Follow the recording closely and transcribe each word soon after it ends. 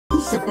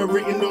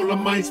Separating all the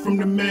mice from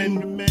the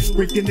men,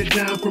 breaking it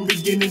down from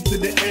beginning to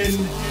the end.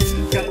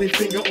 Got their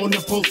finger on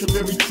the pulse of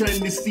every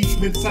trend. It's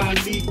Steve and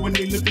Talik when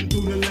they looking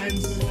through the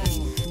lens.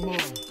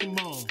 Come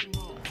on.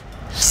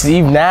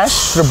 Steve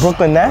Nash, the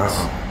Brooklyn Nets.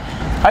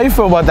 How you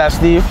feel about that,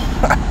 Steve?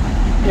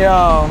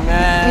 Yo,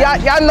 man.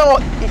 Y'all know,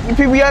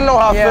 people, y'all know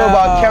how I feel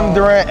about Kevin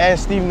Durant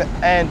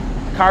and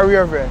Kyrie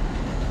Irving.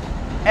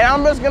 And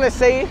I'm just gonna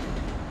say,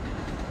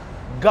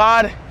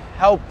 God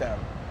help them.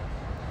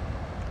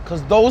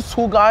 Because those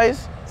two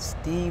guys,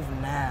 Steve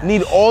Nash,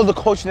 need all the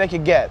coaching they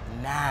could get.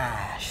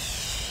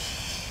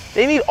 Nash.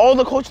 They need all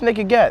the coaching they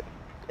could get.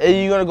 Are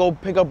you gonna go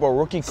pick up a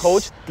rookie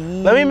coach?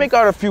 Steve Let me make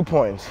out a few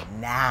points.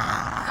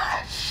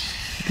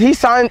 Nash. He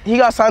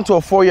got signed to a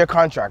 4-year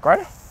contract,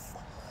 right?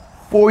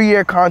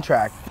 4-year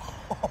contract.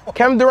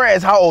 Kevin Durant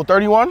is how old,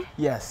 31?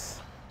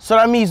 Yes. So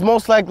that means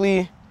most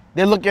likely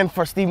they're looking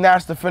for Steve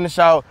Nash to finish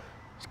out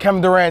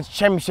Kevin Durant's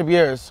championship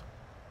years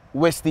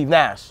with Steve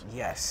Nash.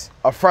 Yes.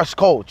 A fresh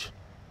coach.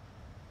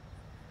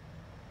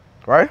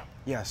 Right?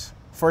 Yes.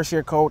 First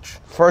year coach.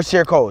 First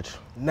year coach.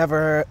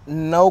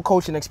 No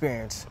coaching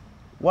experience.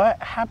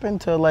 What happened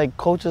to like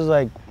coaches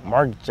like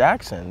Mark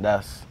Jackson?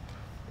 That's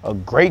a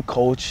great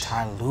coach.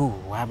 Ty Lue.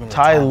 What happened to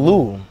Ty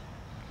Lue.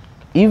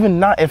 Even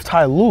not if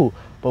Ty Lue,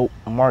 but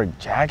Mark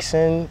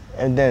Jackson,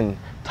 and then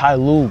Ty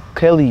Lue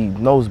clearly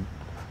knows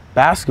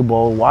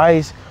basketball.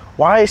 Why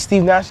is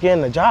Steve Nash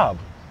getting a job?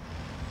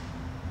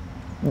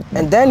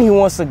 And then he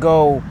wants to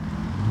go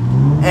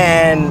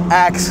and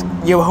ask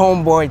your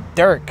homeboy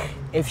Dirk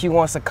if he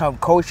wants to come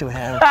coach with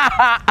him.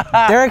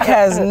 Dirk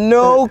has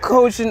no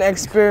coaching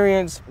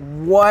experience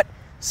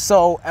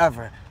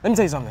whatsoever. Let me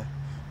tell you something.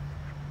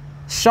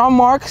 Sean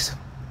Marks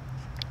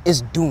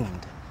is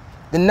doomed.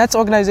 The Nets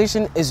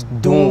organization is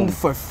doomed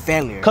for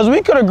failure. Because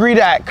we could agree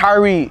that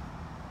Kyrie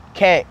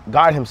can't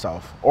guide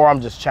himself, or I'm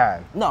just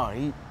chatting.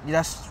 No,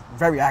 that's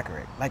very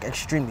accurate, like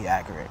extremely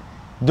accurate.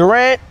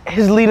 Durant,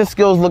 his leading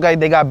skills look like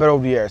they got better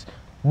over the years.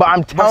 But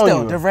I'm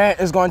telling you. Durant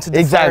is going to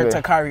defer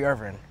to Kyrie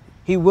Irving.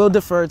 He will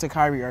defer to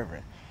Kyrie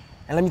Irving.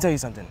 And let me tell you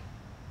something.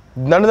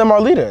 None of them are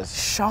leaders.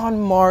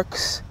 Sean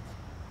Marks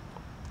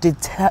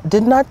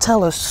did not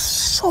tell a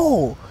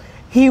soul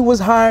he was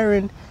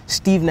hiring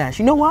Steve Nash.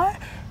 You know why?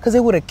 Because they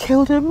would have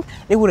killed him,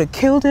 they would have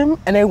killed him,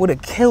 and they would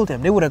have killed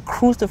him. They would have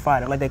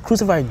crucified him like they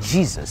crucified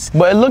Jesus.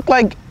 But it looked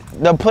like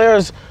the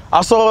players,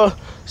 I saw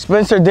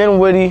Spencer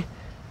Dinwiddie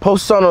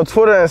post on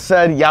Twitter and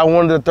said, y'all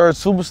wanted the third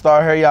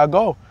superstar, here y'all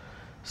go.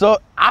 So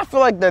I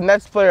feel like the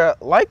Nets player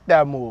liked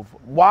that move.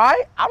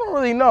 Why? I don't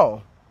really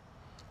know.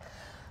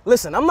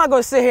 Listen, I'm not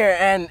going to sit here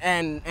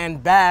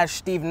and bash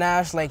Steve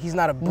Nash like he's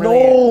not a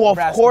brilliant No, of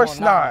course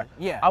not.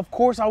 Yeah. Of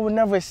course I would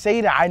never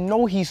say that. I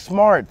know he's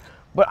smart,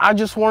 but I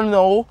just want to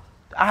know.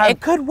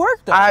 It could work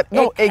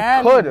though.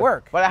 It could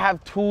work. But I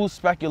have two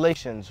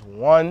speculations.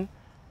 One,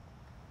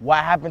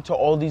 what happened to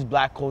all these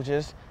black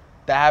coaches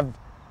that have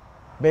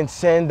been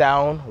sitting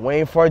down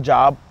waiting for a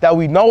job that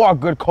we know are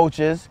good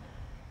coaches?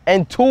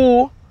 And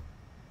two,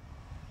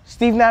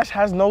 Steve Nash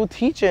has no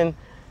teaching,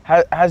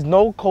 has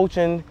no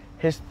coaching,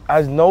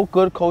 has no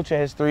good coaching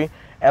history.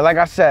 And like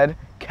I said,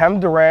 Kevin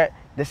Durant,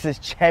 this is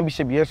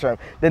championship years for him.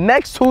 The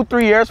next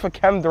 2-3 years for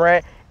Kevin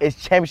Durant is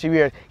championship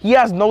years. He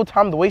has no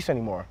time to waste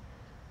anymore.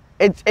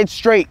 It's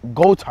straight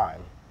go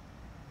time.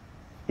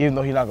 Even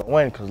though he's not gonna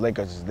win because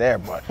Lakers is there,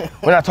 but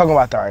we're not talking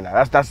about that right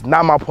now. That's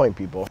not my point,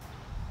 people.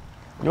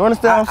 You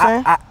understand what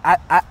I'm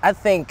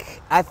saying?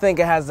 I think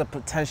it has the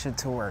potential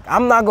to work.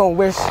 I'm not gonna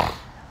wish.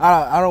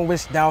 I don't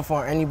wish downfall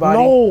on anybody.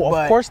 No,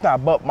 of course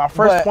not. But my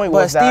first point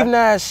was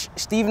that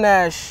Steve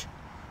Nash,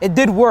 it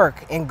did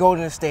work in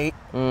Golden State.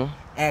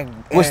 And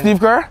with Steve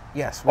Kerr?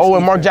 Yes.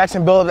 When Mark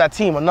Jackson built up that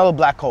team, another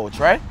black coach,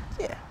 right?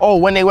 Yeah. Oh,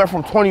 when they went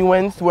from 20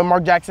 wins to when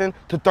Mark Jackson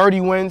to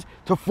 30 wins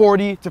to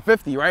 40 to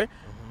 50, right?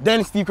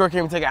 Then Steve Kerr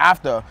came and take it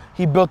after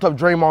he built up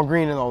Draymond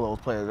Green and all those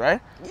players, right?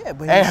 Yeah,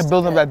 but and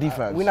built up that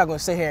defense. We're not gonna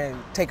sit here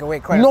and take away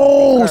credit.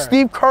 No,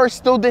 Steve Kerr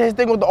still did his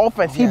thing with the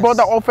offense. He brought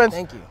that offense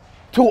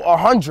to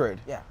 100.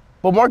 Yeah.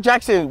 But Mark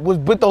Jackson was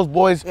with those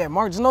boys. Yeah,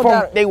 Mark. No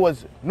doubt. They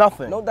was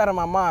nothing. No doubt in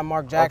my mind,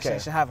 Mark Jackson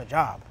should have a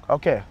job.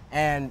 Okay.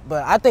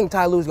 But I think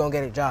Ty Lue's gonna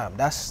get a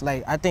job. I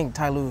think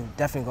Ty Lue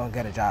definitely gonna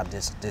get a job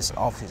this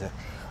offseason.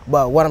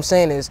 But what I'm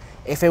saying is,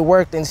 if it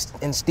worked in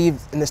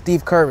the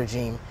Steve Kerr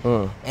regime,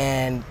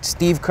 and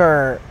Steve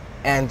Kerr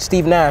and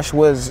Steve Nash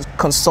was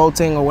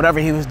consulting or whatever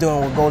he was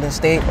doing with Golden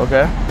State,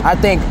 I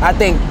think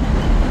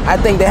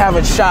they have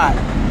a shot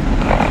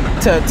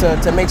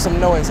to make some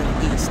noise in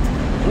the East.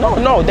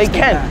 No, they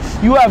can.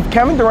 Nash. You have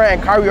Kevin Durant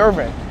and Kyrie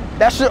Irving.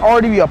 That should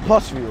already be a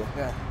plus for you.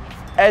 Yeah.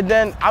 And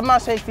then I'm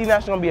not saying Steve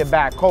Nash is gonna be a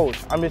bad coach.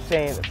 I'm just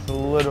saying it's a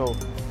little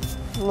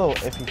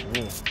iffy for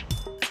me.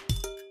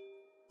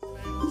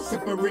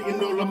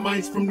 Separating all the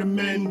mice from the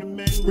men,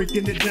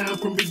 breaking it down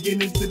from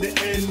beginning to the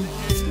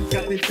end.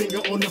 Got their finger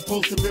on the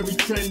pulse of every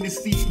trend. It's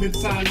Steve and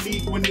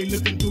Talik when they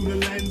looking through the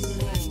lens.